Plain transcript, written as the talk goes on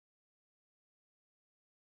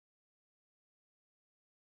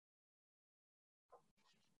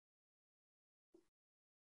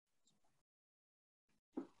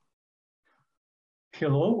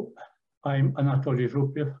Hello, I'm Anatoly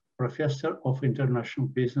Zhuplev, Professor of International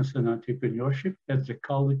Business and Entrepreneurship at the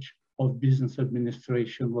College of Business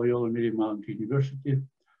Administration, Loyola Marymount University.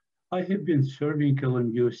 I have been serving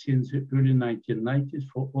LMU since the early 1990s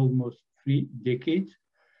for almost 3 decades.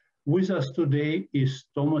 With us today is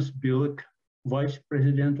Thomas Bielek, Vice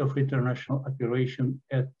President of International Operations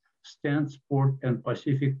at Stansport and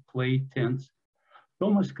Pacific Play Tents.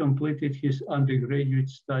 Thomas completed his undergraduate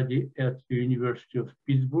study at the University of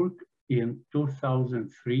Pittsburgh in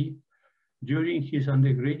 2003. During his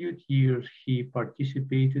undergraduate years, he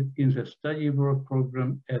participated in the study abroad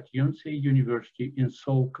program at Yonsei University in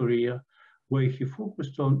Seoul, Korea, where he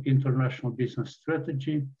focused on international business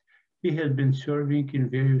strategy. He has been serving in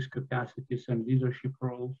various capacities and leadership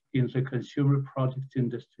roles in the consumer products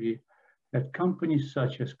industry at companies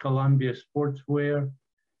such as Columbia Sportswear,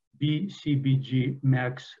 BCBG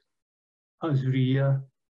Max, Azria,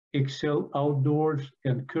 Excel Outdoors,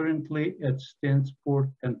 and currently at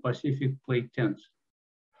Stansport and Pacific Play Tents.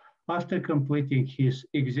 After completing his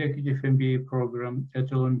executive MBA program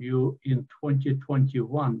at LMU in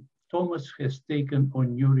 2021, Thomas has taken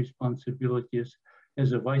on new responsibilities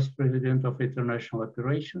as a Vice President of International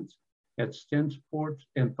Operations at Stansport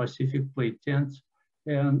and Pacific Play Tents,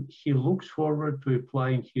 and he looks forward to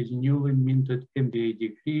applying his newly minted MBA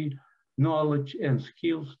degree, knowledge, and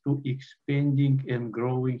skills to expanding and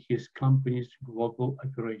growing his company's global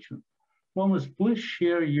operations. Thomas, please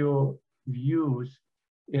share your views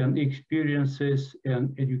and experiences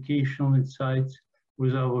and educational insights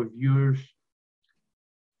with our viewers.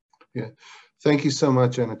 Yeah, thank you so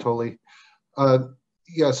much, Anatoly. So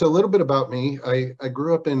a little bit about me. I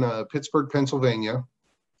grew up in Pittsburgh, Pennsylvania,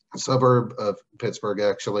 a suburb of Pittsburgh,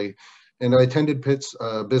 actually, and I attended Pitt's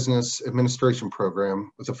business administration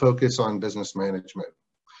program with a focus on business management.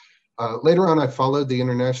 Later on, I followed the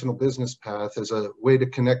international business path as a way to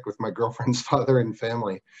connect with my girlfriend's father and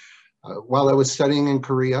family. While I was studying in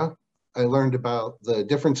Korea, I learned about the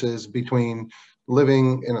differences between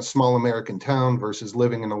living in a small American town versus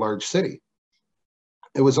living in a large city.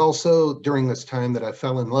 It was also during this time that I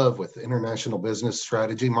fell in love with international business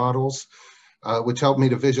strategy models, which helped me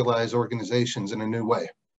to visualize organizations in a new way.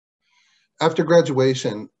 After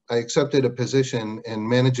graduation, I accepted a position in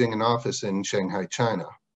managing an office in Shanghai, China.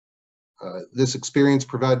 This experience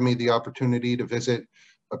provided me the opportunity to visit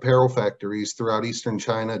apparel factories throughout Eastern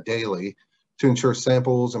China daily to ensure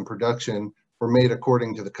samples and production were made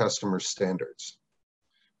according to the customer's standards.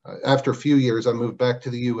 After a few years, I moved back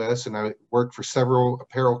to the US and I worked for several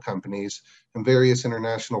apparel companies in various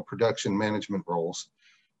international production management roles,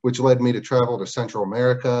 which led me to travel to Central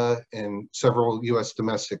America and several US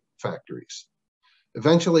domestic factories.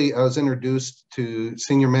 Eventually, I was introduced to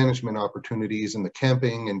senior management opportunities in the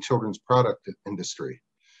camping and children's product industry.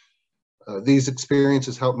 These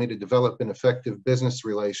experiences helped me to develop an effective business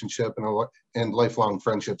relationship and lifelong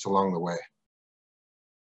friendships along the way.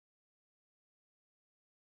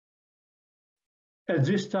 At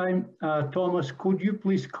this time, Thomas, could you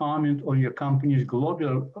please comment on your company's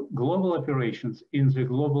global operations in the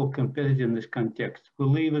global competitiveness context? We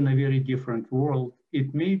live in a very different world.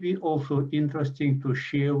 It may be also interesting to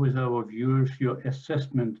share with our viewers your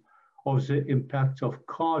assessment of the impact of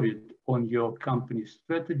COVID on your company's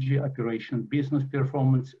strategy, operation, business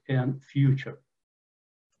performance, and future.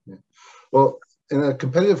 Yeah. Well, in a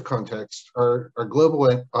competitive context, our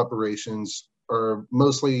global operations are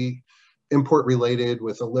mostly import related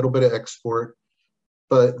with a little bit of export,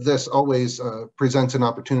 but this always presents an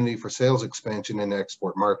opportunity for sales expansion in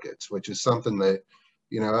export markets, which is something that,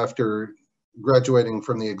 after graduating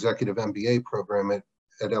from the executive MBA program at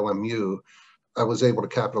LMU, I was able to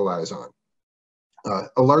capitalize on.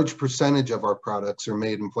 A large percentage of our products are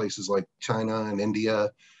made in places like China and India.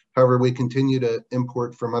 However, we continue to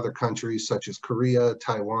import from other countries such as Korea,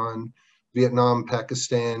 Taiwan, Vietnam,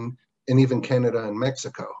 Pakistan, and even Canada and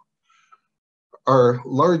Mexico. Our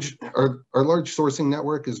large sourcing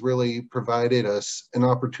network has really provided us an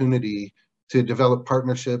opportunity to develop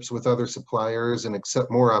partnerships with other suppliers and accept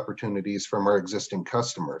more opportunities from our existing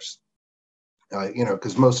customers.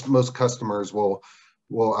 Because most customers will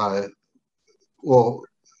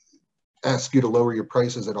ask you to lower your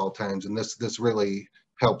prices at all times, and this really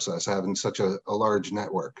helps us having such a large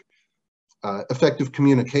network. Effective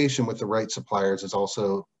communication with the right suppliers has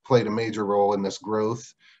also played a major role in this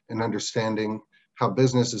growth, and understanding how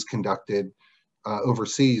business is conducted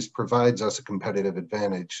overseas provides us a competitive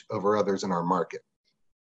advantage over others in our market.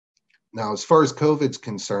 Now, as far as COVID's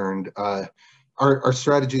concerned, our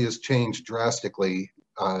strategy has changed drastically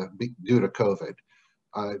due to COVID.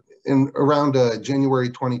 In around January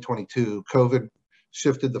 2022, COVID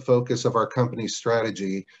shifted the focus of our company's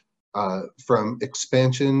strategy from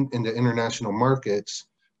expansion into international markets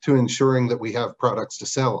to ensuring that we have products to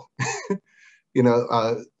sell. You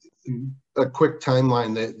know, a quick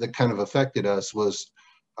timeline that kind of affected us was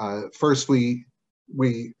first we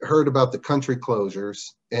heard about the country closures,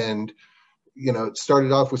 and you know, it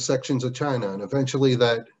started off with sections of China, and eventually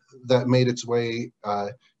that made its way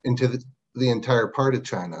into the entire part of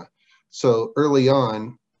China. So early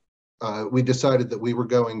on, we decided that we were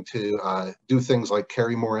going to do things like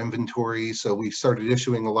carry more inventory. So we started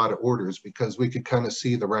issuing a lot of orders because we could kind of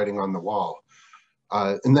see the writing on the wall.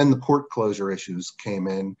 And then the port closure issues came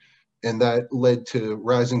in, and that led to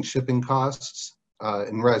rising shipping costs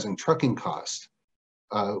and rising trucking costs,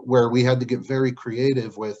 where we had to get very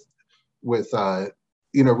creative with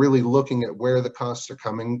you know, really looking at where the costs are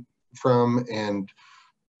coming from, and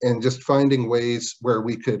just finding ways where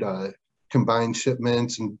we could combine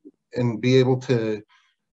shipments and be able to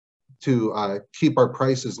keep our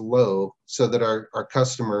prices low so that our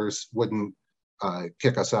customers wouldn't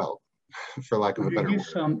kick us out, for lack of a better word. Could you give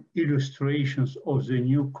some illustrations of the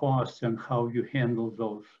new costs and how you handle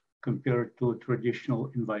those compared to a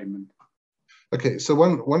traditional environment? Okay, so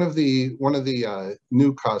one of the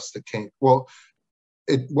new costs that came, well,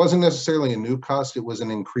 it wasn't necessarily a new cost, it was an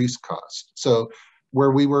increased cost. So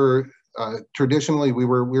where we were traditionally, we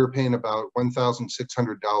were paying about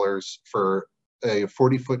 $1,600 for a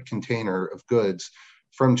 40-foot container of goods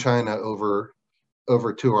from China over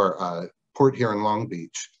to our port here in Long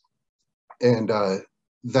Beach, and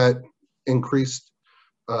that increased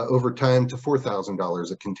over time to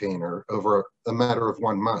 $4,000 a container over a matter of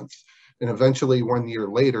 1 month. And eventually 1 year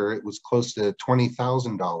later, it was close to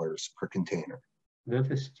 $20,000 per container.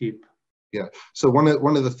 That is steep. Yeah. So one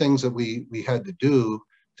of the things that we had to do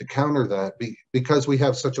to counter that, because we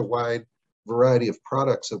have such a wide variety of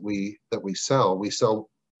products that we sell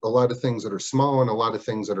a lot of things that are small and a lot of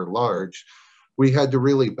things that are large. We had to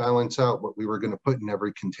really balance out what we were going to put in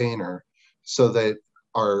every container so that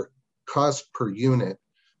our cost per unit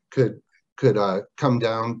could come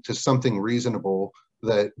down to something reasonable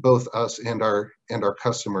that both us and our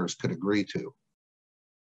customers could agree to.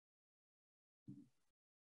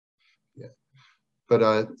 Yeah,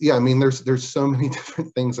 but yeah, I mean, there's so many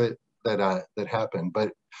different things that happen.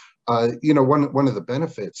 But you know, one of the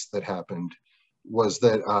benefits that happened was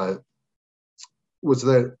that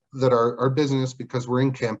our business, because we're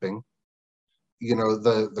in camping, you know,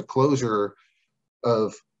 the closure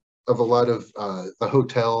of a lot of the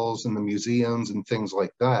hotels and the museums and things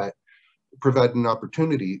like that provide an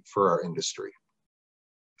opportunity for our industry.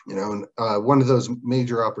 You know, and one of those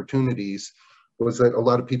major opportunities was that a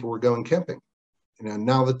lot of people were going camping. You know,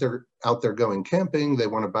 now that they're out there going camping, they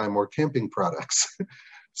want to buy more camping products.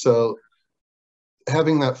 So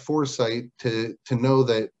having that foresight to know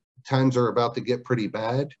that times are about to get pretty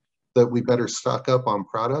bad, that we better stock up on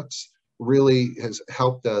products, really has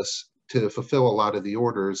helped us to fulfill a lot of the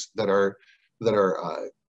orders that our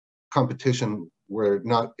competition were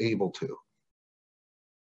not able to.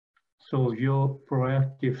 So your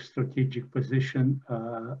proactive strategic position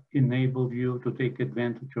enabled you to take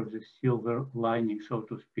advantage of the silver lining, so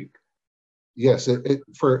to speak. Yes,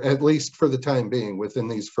 for at least for the time being, within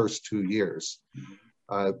these first 2 years.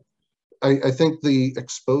 I think the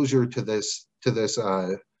exposure to this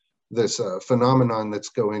phenomenon that's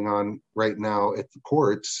going on right now at the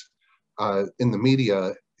ports, in the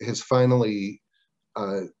media, has finally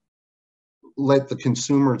let the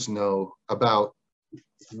consumers know about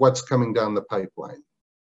what's coming down the pipeline.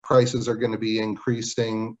 Prices are going to be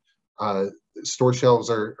increasing. Store shelves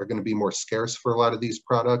are going to be more scarce for a lot of these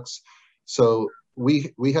products. So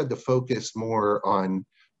we had to focus more on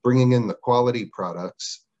bringing in the quality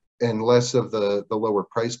products and less of the lower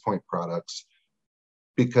price point products,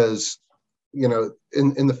 because, you know,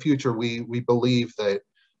 in the future, we believe that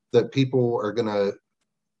people are going to,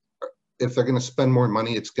 if they're going to spend more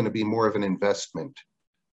money, it's going to be more of an investment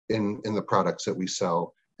in the products that we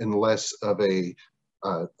sell, and less of a,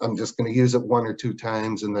 I'm just going to use it 1 or 2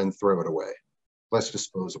 times and then throw it away. Less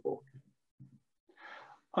disposable.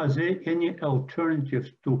 Are there any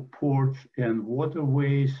alternatives to ports and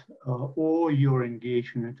waterways, or you're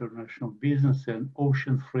engaged in international business and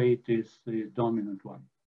ocean freight is the dominant one?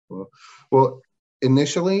 Well,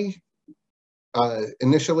 initially,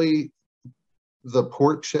 the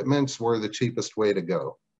port shipments were the cheapest way to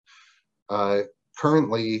go.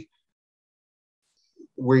 Currently,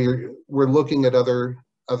 we're looking at other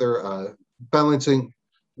balancing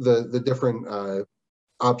the different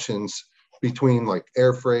options between like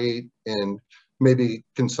air freight and maybe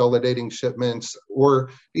consolidating shipments. Or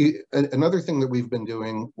another thing that we've been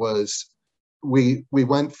doing was we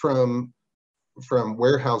went from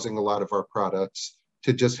warehousing a lot of our products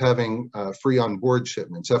to just having free on board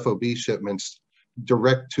shipments, FOB shipments,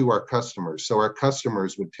 direct to our customers. So our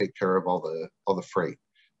customers would take care of all the freight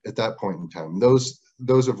at that point in time.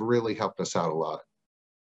 Those have really helped us out a lot.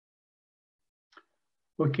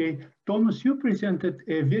 Okay, Thomas, you presented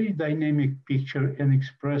a very dynamic picture and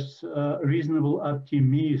expressed reasonable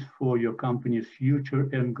optimism for your company's future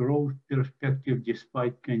and growth perspective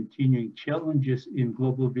despite continuing challenges in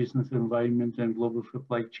global business environment and global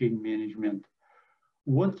supply chain management.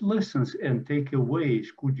 What lessons and takeaways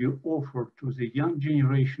could you offer to the young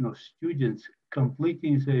generation of students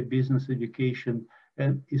completing their business education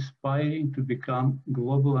and aspiring to become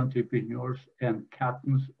global entrepreneurs and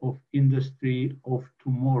captains of industry of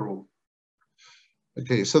tomorrow?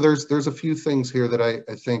 Okay, so there's a few things here that I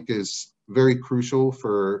think is very crucial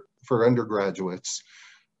for undergraduates.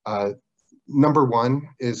 Number one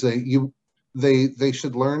is that they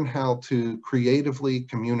should learn how to creatively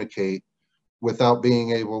communicate without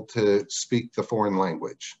being able to speak the foreign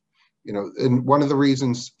language. You know, and one of the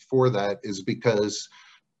reasons for that is because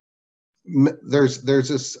there's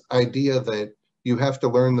this idea that you have to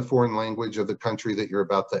learn the foreign language of the country that you're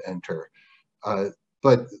about to enter.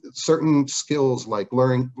 But certain skills like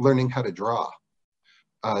learning how to draw,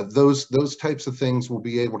 those types of things will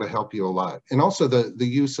be able to help you a lot. And also the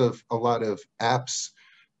use of a lot of apps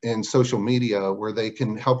and social media where they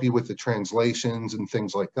can help you with the translations and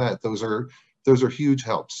things like that. Those are huge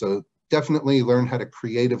helps. So definitely learn how to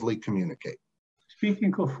creatively communicate.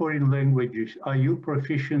 Speaking of foreign languages, are you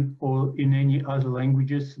proficient or in any other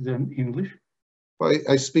languages than English? Well,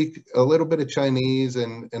 I speak a little bit of Chinese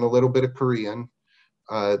and a little bit of Korean,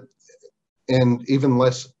 and even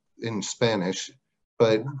less in Spanish.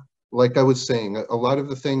 But like I was saying, a lot of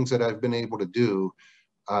the things that I've been able to do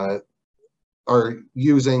are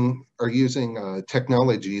using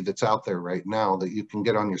technology that's out there right now that you can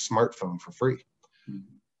get on your smartphone for free.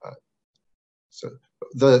 So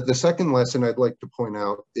the second lesson I'd like to point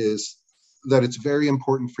out is that it's very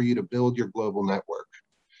important for you to build your global network.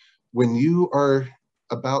 When you are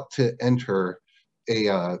about to enter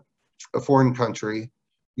a foreign country,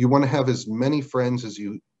 you want to have as many friends as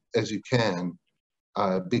you can,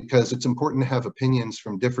 because it's important to have opinions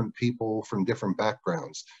from different people from different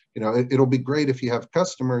backgrounds. You know, it'll be great if you have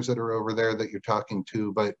customers that are over there that you're talking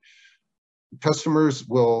to, but customers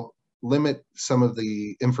will limit some of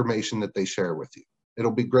the information that they share with you. It'll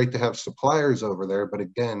be great to have suppliers over there, but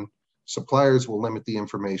again, suppliers will limit the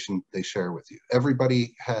information they share with you.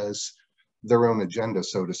 Everybody has their own agenda,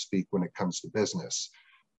 so to speak, when it comes to business.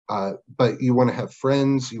 But you want to have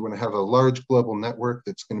friends, you want to have a large global network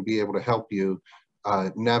that's going to be able to help you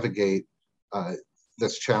navigate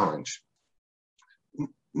this challenge.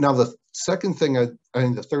 Now, the second thing,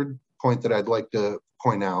 the third point that I'd like to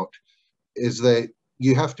point out is that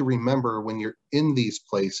you have to remember when you're in these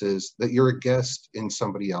places that you're a guest in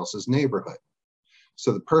somebody else's neighborhood.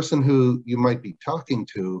 So the person who you might be talking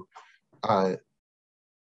to,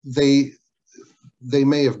 they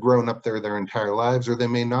may have grown up there their entire lives, or they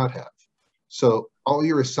may not have. So all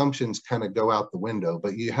your assumptions kind of go out the window,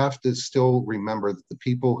 but you have to still remember that the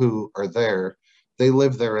people who are there, they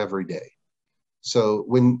live there every day. So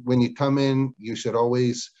when you come in, you should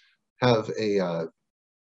always have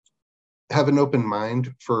an open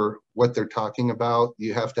mind for what they're talking about.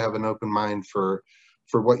 You have to have an open mind for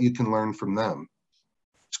what you can learn from them.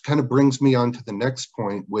 Which kind of brings me on to the next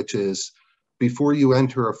point, which is before you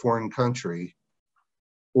enter a foreign country,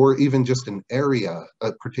 or even just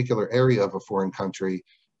a particular area of a foreign country,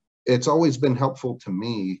 it's always been helpful to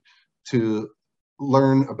me to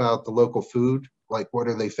learn about the local food, like what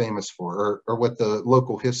are they famous for, or what the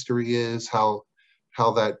local history is, how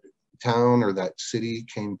that town or that city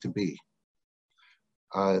came to be.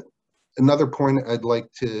 Another point I'd like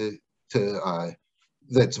to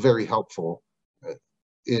that's very helpful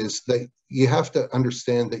is that you have to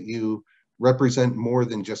understand that you represent more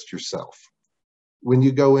than just yourself. When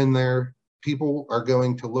you go in there, people are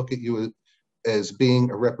going to look at you as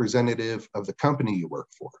being a representative of the company you work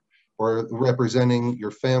for, or representing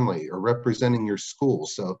your family, or representing your school.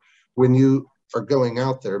 So when you are going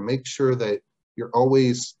out there, make sure that you're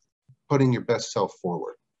always putting your best self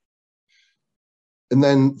forward. And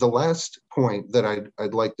then the last point that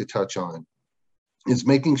I'd like to touch on is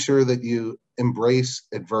making sure that you embrace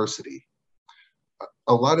adversity.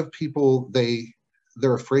 A lot of people,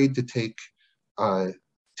 they're afraid to take on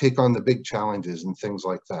the big challenges and things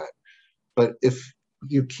like that. But if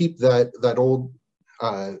you keep that old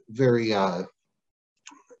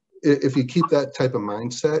if you keep that type of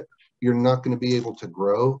mindset, you're not going to be able to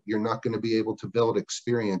grow. You're not going to be able to build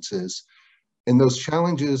experiences. And those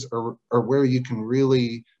challenges are where you can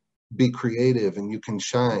really be creative and you can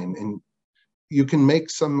shine and you can make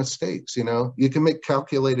some mistakes, you know, you can make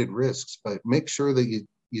calculated risks, but make sure that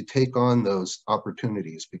you take on those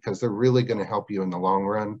opportunities because they're really going to help you in the long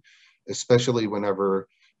run, especially whenever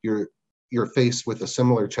you're faced with a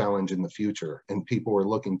similar challenge in the future and people are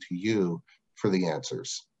looking to you for the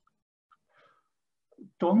answers.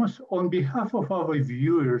 Thomas, on behalf of our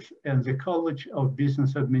viewers and the College of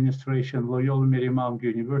Business Administration, Loyola Marymount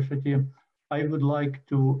University, I would like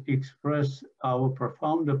to express our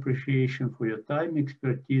profound appreciation for your time,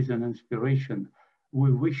 expertise, and inspiration.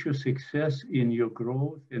 We wish you success in your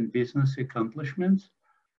growth and business accomplishments.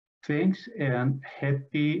 Thanks and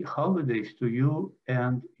happy holidays to you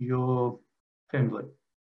and your family.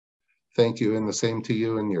 Thank you, and the same to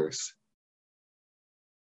you and yours.